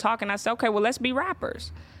was still talking, I said, okay, well, let's be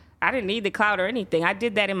rappers. I didn't need the clout or anything. I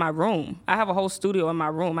did that in my room. I have a whole studio in my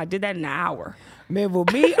room. I did that in an hour. Man, well,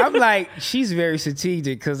 me, I'm like, she's very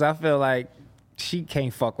strategic because I feel like she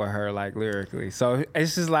can't fuck with her, like, lyrically. So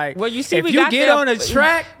it's just like, well, you see, if you get on a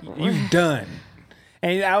track, you done.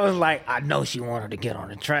 And I was like, I know she wanted to get on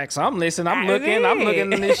the track. So I'm listening, I'm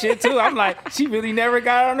looking at this shit too. I'm like, she really never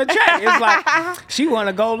got on the track. It's like, she want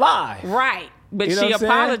to go live. Right. But she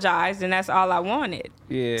apologized, and that's all I wanted.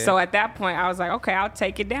 Yeah. So at that point, I was like, okay, I'll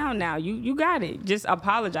take it down now. You got it. Just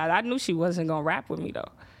apologize. I knew she wasn't going to rap with me, though.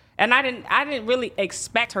 And I didn't really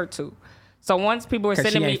expect her to. So once people were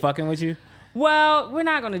sending me... Because she ain't fucking with you? Well, we're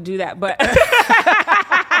not going to do that, but...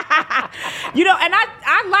 and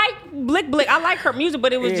I like Blick Blick. I like her music,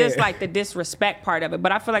 but it was just like the disrespect part of it.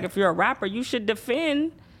 But I feel like if you're a rapper, you should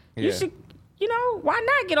defend. Yeah. You should, why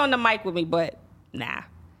not get on the mic with me? But nah,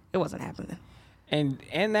 it wasn't happening.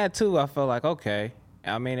 And that too, I feel like, okay.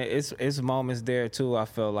 I mean, it's moments there too. I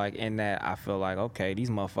feel like okay, these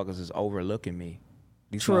motherfuckers is overlooking me.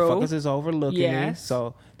 These motherfuckers is overlooking me.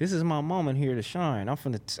 So this is my moment here to shine. I'm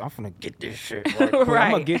finna get this shit right. Right.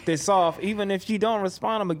 I'm gonna get this off. Even if you don't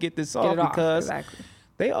respond, I'm gonna get this off because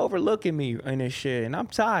they overlooking me in this shit, and I'm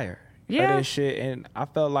tired of this shit. And I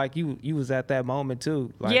felt like you was at that moment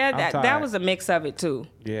too. Like, that was a mix of it too.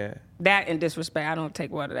 Yeah. That and disrespect, I don't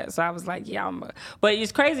take one of that. So I was like, but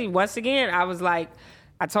it's crazy. Once again, I was like,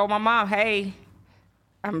 I told my mom, hey,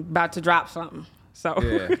 I'm about to drop something. So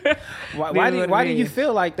why do you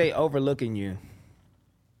feel like they overlooking you?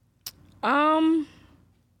 I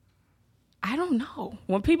don't know.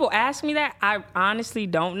 When people ask me that, I honestly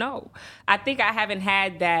don't know. I think I haven't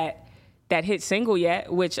had that hit single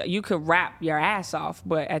yet, which you could rap your ass off,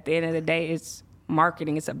 but at the end of the day, it's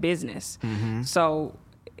marketing, it's a business. Mm-hmm. So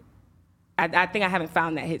I think I haven't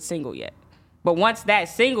found that hit single yet. But once that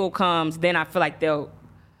single comes, then I feel like they'll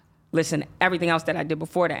listen to everything else that I did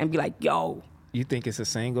before that and be like, yo. You think it's a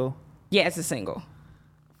single? Yeah, it's a single.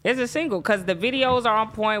 It's a single because the videos are on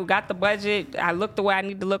point. We got the budget. I look the way I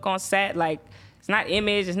need to look on set. Like, it's not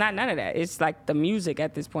image. It's not none of that. It's like the music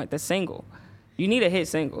at this point, the single. You need a hit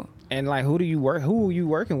single. And like, who are you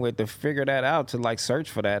working with to figure that out, to like search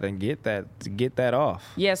for that and get that off?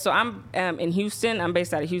 Yeah, so I'm in Houston. I'm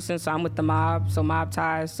based out of Houston, so I'm with the Mob. So Mob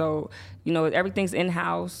Ties. So everything's in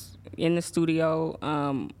house, in the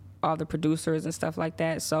studio. All the producers and stuff like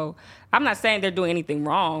that. So I'm not saying they're doing anything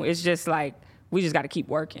wrong. It's just like we just got to keep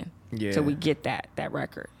working till we get that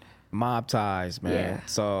record. Mob Ties, man. Yeah.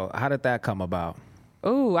 So how did that come about?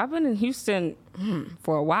 Oh, I've been in Houston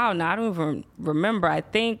for a while now. I don't even remember. I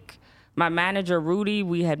think my manager, Rudy,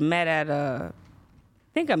 we had met at a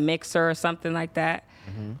mixer or something like that.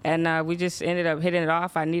 Mm-hmm. And we just ended up hitting it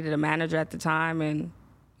off. I needed a manager at the time, and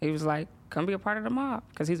he was like, come be a part of the Mob,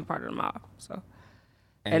 because he's a part of the Mob. So.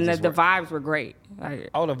 And the vibes were great. The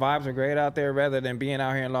vibes were great out there rather than being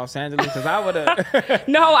out here in Los Angeles? Because I would have...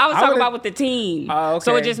 No, I was talking about with the team. Oh, okay.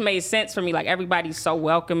 So it just made sense for me. Like, everybody's so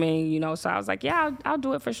welcoming, So I was like, yeah, I'll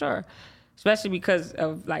do it for sure. Especially because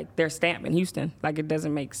of, like, their stamp in Houston. Like, it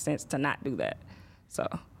doesn't make sense to not do that. So...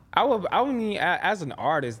 I would need, as an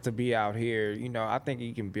artist, to be out here. I think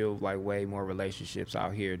you can build like way more relationships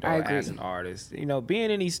out here, though, as an artist.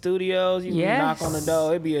 Being in these studios, you knock on the door,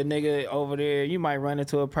 it'd be a nigga over there. You might run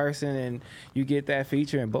into a person and you get that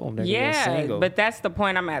feature, and boom, they're a single. But that's the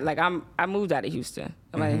point I'm at. Like, I moved out of Houston.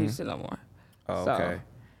 I'm not in Houston no more. Oh, okay.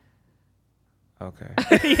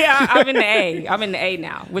 Okay. Yeah, I'm in the A. I'm in the A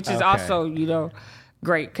now, which is also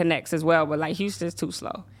great connects as well. But like, Houston's too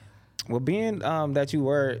slow. Well, being that you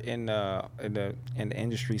were in the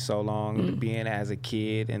industry so long, being as a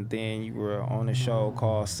kid, and then you were on a show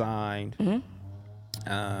called Signed,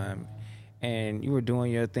 and you were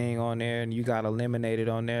doing your thing on there, and you got eliminated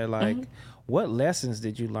on there. Like, what lessons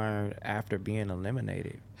did you learn after being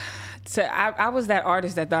eliminated? So I was that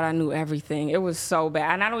artist that thought I knew everything. It was so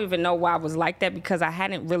bad, and I don't even know why I was like that, because I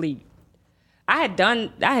hadn't really. I had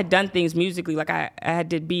done things musically, like I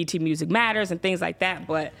did BET Music Matters and things like that,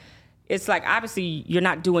 but it's like, obviously you're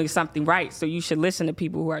not doing something right, so you should listen to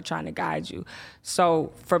people who are trying to guide you.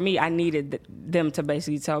 So for me, I needed them to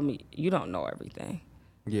basically tell me, you don't know everything,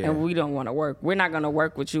 and we don't want to work. We're not going to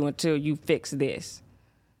work with you until you fix this.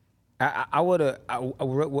 I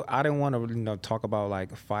didn't want to talk about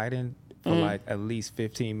like fighting for like at least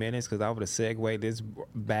 15 minutes, because I would have segued this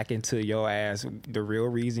back into your ass, the real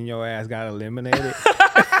reason your ass got eliminated.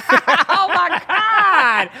 Oh my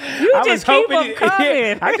God! You just keep them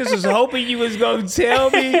coming. I just was hoping you was gonna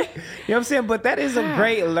tell me. You know what I'm saying? But that is a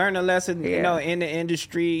great learning lesson, you know, in the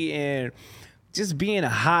industry, and just being a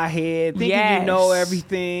hothead, thinking you know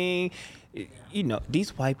everything. You know,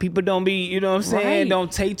 these white people don't be, you know what I'm saying, don't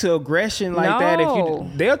take to aggression like that.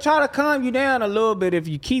 If they'll try to calm you down a little bit if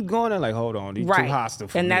you keep going. They're like, hold on, you're too hostile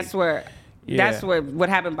for me. And that's where what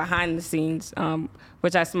happened behind the scenes,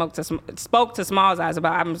 which I spoke to Smalls Eyes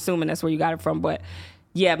about. I'm assuming that's where you got it from. But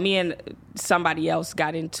yeah, me and somebody else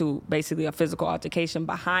got into basically a physical altercation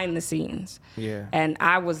behind the scenes. Yeah. And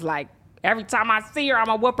I was like, every time I see her, I'm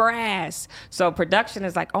gonna whoop her ass. So production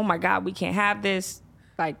is like, oh my God, we can't have this.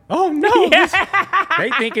 Like, oh no,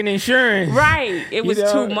 they thinking insurance. Right. It was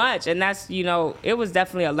too much. And that's, it was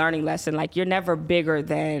definitely a learning lesson. Like, you're never bigger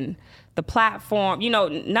than the platform,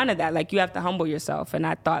 none of that. Like, you have to humble yourself. And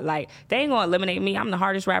I thought, like, they ain't gonna eliminate me. I'm the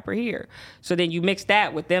hardest rapper here. So then you mix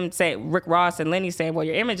that with them saying, Rick Ross and Lenny saying, well,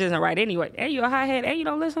 your image isn't right anyway. Hey, you a hothead? Hey, you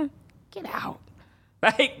don't listen? Get out.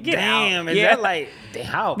 Like, get out. Damn, is that like,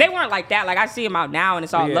 how? They weren't like that. Like, I see them out now and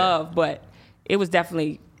it's all love, but it was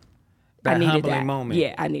definitely that humbling moment.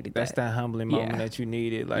 Yeah, I needed That's that humbling moment that you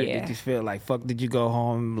needed. Like, did you feel like, fuck, did you go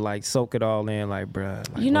home, like, soak it all in? Like, bruh,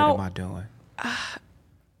 like, what am I doing?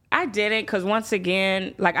 I didn't, because once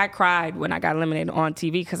again, like, I cried when I got eliminated on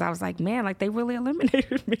TV, because I was like, man, like, they really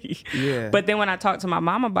eliminated me. Yeah. But then when I talked to my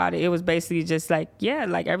mom about it, it was basically just like, yeah,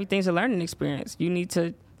 like, everything's a learning experience. You need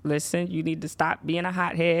to listen. You need to stop being a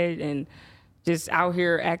hothead and just out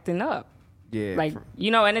here acting up. Yeah. Like,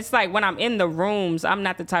 and it's like when I'm in the rooms, I'm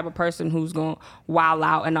not the type of person who's going to wild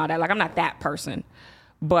out and all that. Like, I'm not that person.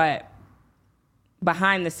 But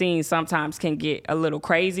behind the scenes sometimes can get a little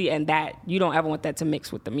crazy, and that you don't ever want that to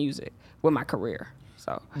mix with the music, with my career.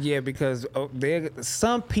 So yeah, because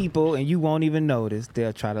some people, and you won't even notice,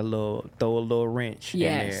 they'll try to throw a little wrench in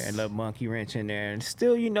there, a little monkey wrench in there, and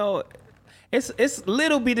still, it's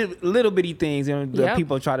little bitty things, that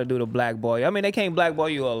people try to do to blackball you. I mean, they can't blackball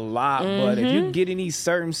you a lot, but if you get in these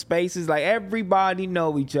certain spaces, like, everybody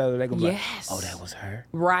know each other. They gonna be like, oh, that was her?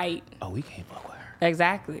 Right. Oh, we can't fuck with her.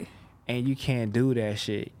 Exactly. And you can't do that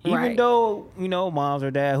shit. Even though, moms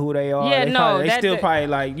or dad, who they are, they still probably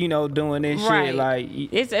like, doing this shit. Like,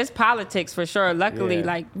 it's politics for sure. Luckily,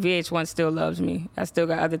 like, VH1 still loves me. I still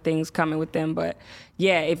got other things coming with them. But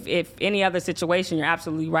yeah, if any other situation, you're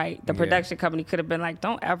absolutely right. The production company could have been like,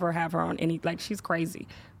 don't ever have her on any, like, she's crazy.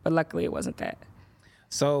 But luckily it wasn't that.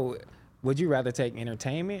 So would you rather take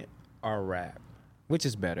entertainment or rap? Which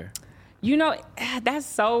is better?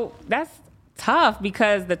 That's tough,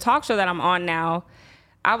 because the talk show that I'm on now,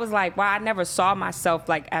 I was like, wow, I never saw myself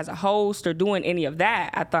like as a host or doing any of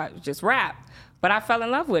that. I thought it was just rap, but I fell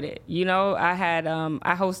in love with it. I had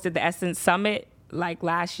I hosted the Essence Summit like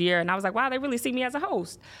last year, and I was like, wow, they really see me as a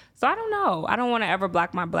host. So I don't know. I don't want to ever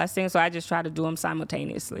block my blessings, so I just try to do them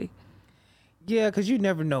simultaneously. Yeah, because you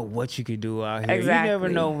never know what you could do out here. Exactly. You never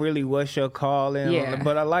know really what's your calling. Yeah.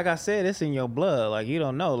 But like I said, it's in your blood. Like, you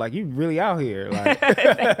don't know. Like, you really out here. Like,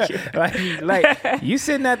 like you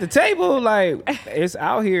sitting at the table, like, it's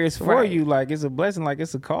out here. It's for you. Like, it's a blessing. Like,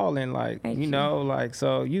 it's a calling. Like, you know, like,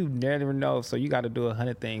 so you never know. So you got to do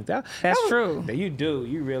 100 things. That's true. You do.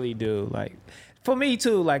 You really do. Like, for me,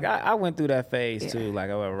 too, like, I went through that phase, too, like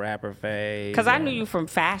a rapper phase. Because I knew you from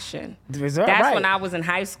fashion. That's when I was in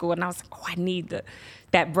high school, and I was like, oh, I need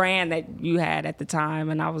that brand that you had at the time.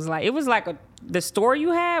 And I was like, it was like the store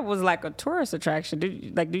you had was like a tourist attraction. Do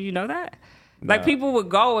you know that? No. Like, people would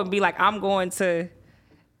go and be like, I'm going to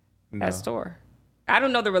that store. I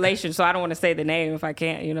don't know the relation, so I don't want to say the name if I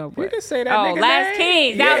can't, But, you can say that nigga Last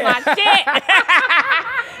name. King. That was my shit.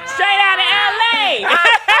 Straight out of L.A.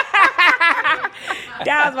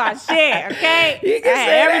 That that was my shit, okay? You can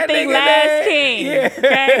say everything that Last King. Yeah.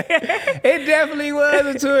 Okay? It definitely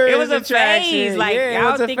was a tourist It was a attraction. phase. Like, yeah,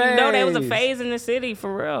 I don't think you know that was a phase in the city,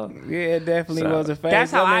 for real. Yeah, it definitely was a phase.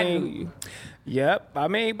 That's how I knew you. Yep. I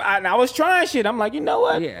mean, I was trying shit. I'm like, you know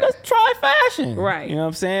what? Yeah. Let's try fashion. Right. You know what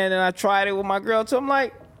I'm saying? And I tried it with my girl too. I'm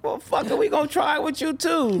like, well, fuck it, we gonna try it with you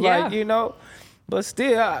too. Yeah. Like, you know. But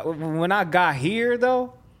still, when I got here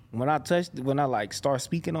though, when I like start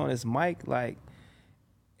speaking on this mic, like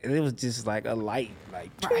it was just like a light,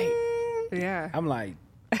 like Right. Yeah. I'm like,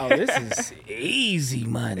 oh, this is easy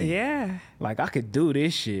money. Yeah. Like I could do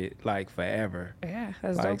this shit like forever. Yeah.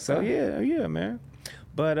 That's Like dope. so, yeah, man.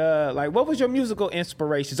 But like, what was your musical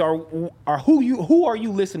inspirations, or who are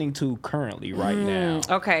you listening to currently right now?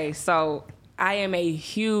 Okay, so I am a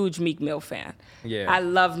huge Meek Mill fan. Yeah. I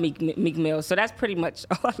love Meek Mill, so that's pretty much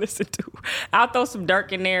all I listen to. I'll throw some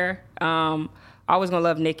Durk in there. Always gonna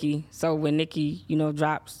love Nicki, so when Nicki,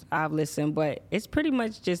 drops, I'll listen. But it's pretty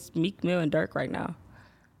much just Meek Mill and Durk right now.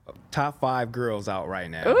 Top 5 girls out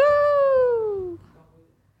right now. Ooh.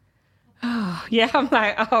 Oh, yeah, I'm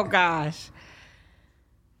like, oh gosh.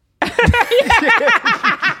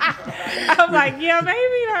 I'm like, yeah,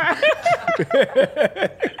 maybe not.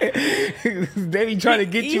 They be trying to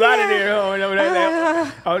get you out of there.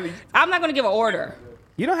 I'm not gonna give an order.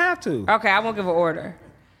 You don't have to. Okay, I won't give an order.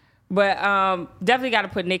 But definitely got to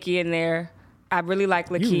put Nicki in there. I really like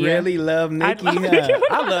Lakia. You really love Nicki,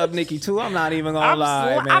 I love Nicki too. I'm not even gonna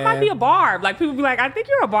lie, man. I might be a Barb. Like people be like, I think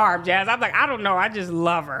you're a Barb, Jazz. I'm like, I don't know. I just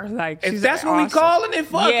love her. Like if that's what we calling it,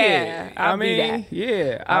 fuck it. I mean,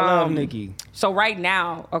 yeah, I love Nicki. So right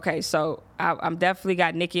now, okay, so I'm definitely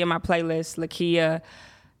got Nicki in my playlist. Lakia.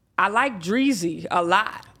 I like Dreezy a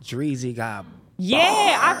lot. Dreezy got.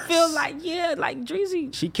 Yeah, I feel like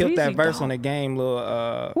Dreezy. She killed that verse on the game,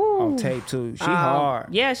 on tape too. She hard.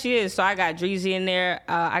 Yeah, she is. So I got Dreezy in there.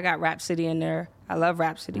 I got Rhapsody in there. I love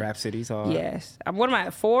Rhapsody. Rhapsody's hard. Yes. What am I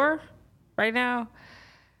at, 4 right now?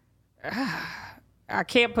 I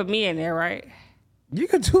can't put me in there, right? You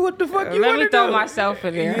can do what the fuck you want to do. Let me throw myself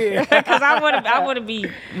in there. Because I want to be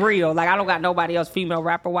real. Like, I don't got nobody else female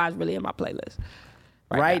rapper-wise really in my playlist.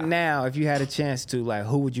 Right now, if you had a chance to, like,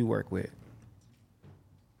 who would you work with?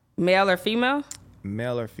 Male or female?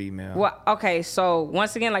 Male or female? Well, okay, so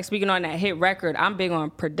once again, like speaking on that hit record, I'm big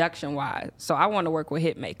on production-wise. So I want to work with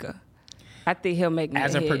Hitmaker. I think he'll make me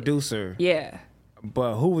as a producer. Yeah.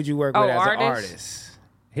 But who would you work with as an artist?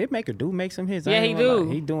 Hitmaker do make some hits. Yeah, he do.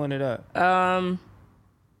 He doing it up.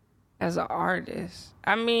 As an artist,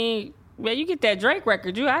 I mean, yeah, you get that Drake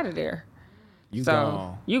record, you out of there. You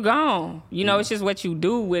gone. You gone. It's just what you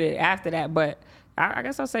do with it after that. But I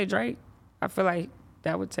guess I'll say Drake. I feel like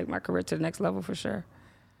that would take my career to the next level for sure.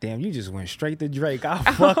 Damn, you just went straight to Drake. I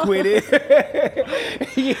fuck with it.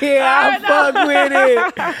 Yeah, I fuck with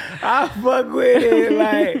it. I fuck with it.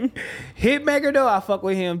 Like, Hitmaker, though, I fuck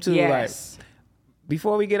with him, too. Yes. Like,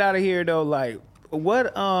 before we get out of here, though, like,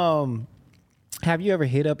 what, have you ever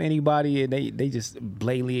hit up anybody and they just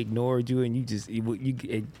blatantly ignored you and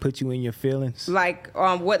it put you in your feelings? Like,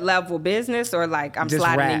 what level? Business or like I'm just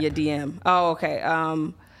sliding rap. in your DM? Oh, okay.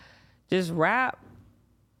 Just rap.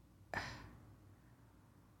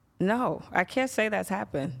 No, I can't say that's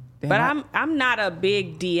happened. Damn, but I'm not a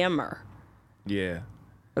big DMer. Yeah.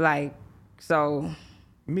 Like, so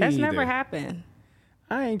Me that's either. never happened.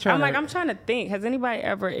 I ain't trying I'm trying to think. Has anybody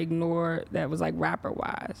ever ignored that was like rapper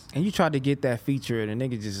wise? And you tried to get that feature and the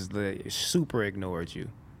nigga just super ignored you.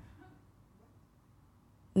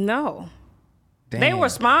 No. Damn. They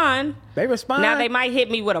respond. They respond. Now they might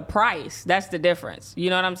hit me with a price. That's the difference. You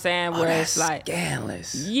know what I'm saying? Where that's it's like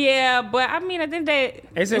scandalous. Yeah, but I mean, I think that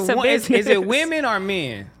Is it's it women or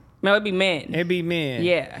men? No, it'd be men. It'd be men.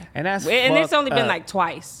 Yeah, and that's it's only been up. like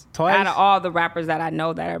twice Twice out of all the rappers that I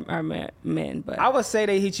know that are men. But I would say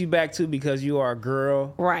they hit you back too because you are a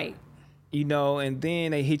girl, right? And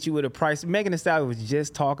then they hit you with a price. Megan Thee Stallion was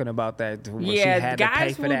just talking about that. When she Yeah, had to pay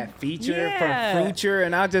guys for that feature yeah. from Future,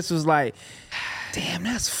 and I just was like, damn,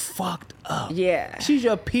 that's fucked up. Yeah. She's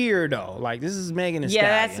your peer though. Like, this is Megan Thee Stallion.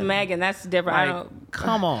 Yeah, that's Megan. That's different. Like,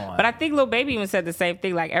 come on. But I think Lil Baby even said the same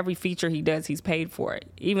thing. Like, every feature he does, he's paid for it.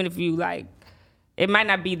 Even if you like, it might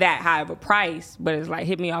not be that high of a price, but it's like,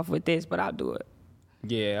 hit me off with this, but I'll do it.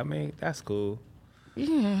 Yeah, I mean, that's cool.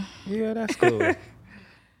 Yeah. Yeah, that's cool.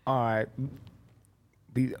 All right.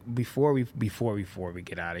 Before we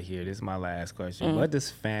get out of here, this is my last question. What does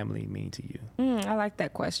family mean to you? I like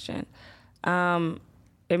that question.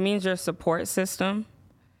 It means your support system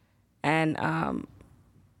and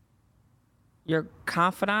your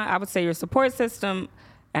confidant. I would say your support system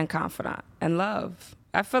and confidant and love.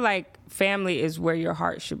 I feel like family is where your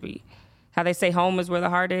heart should be. How they say home is where the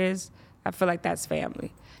heart is. I feel like that's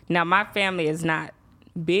family. Now, my family is not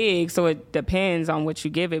big, so it depends on what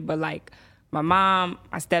you give it. But like my mom,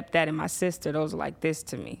 my stepdad, and my sister, those are like this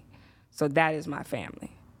to me. So that is my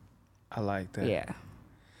family. I like that. Yeah.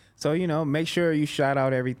 So, make sure you shout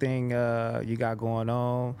out everything you got going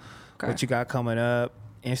on, what you got coming up,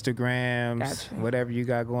 Instagrams, whatever you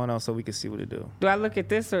got going on, so we can see what to do. Do I look at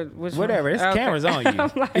this or which whatever? one? It's camera's on you.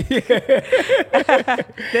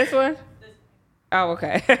 This one? Oh,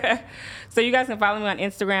 okay. So you guys can follow me on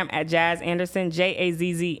Instagram at Jazz Anderson, Jazz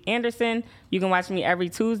Anderson. You can watch me every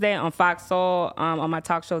Tuesday on Fox Soul on my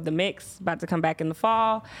talk show, The Mix, about to come back in the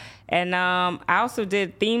fall. And I also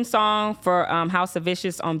did theme song for House of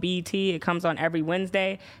Vicious on BET. It comes on every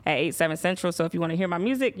Wednesday at 8, 7 Central. So if you want to hear my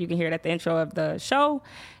music, you can hear it at the intro of the show.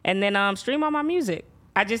 And then stream all my music.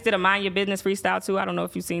 I just did a Mind Your Business freestyle too. I don't know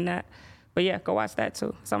if you've seen that. But yeah, go watch that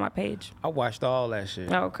too. It's on my page. I watched all that shit.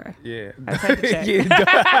 Oh, okay. Yeah. I just had to check.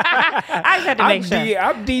 I just had to make sure.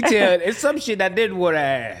 I'm detailed. It's some shit I didn't want to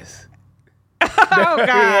ask. Oh,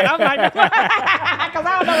 God. I'm like, because I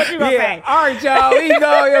don't know what you're going to say. All right, y'all. We go. You know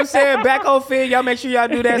what I'm saying? Back on fit. Y'all make sure y'all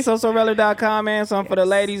do that. SoSoRelevant.com, man. Something for the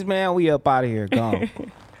ladies, man. We up out of here. Gone.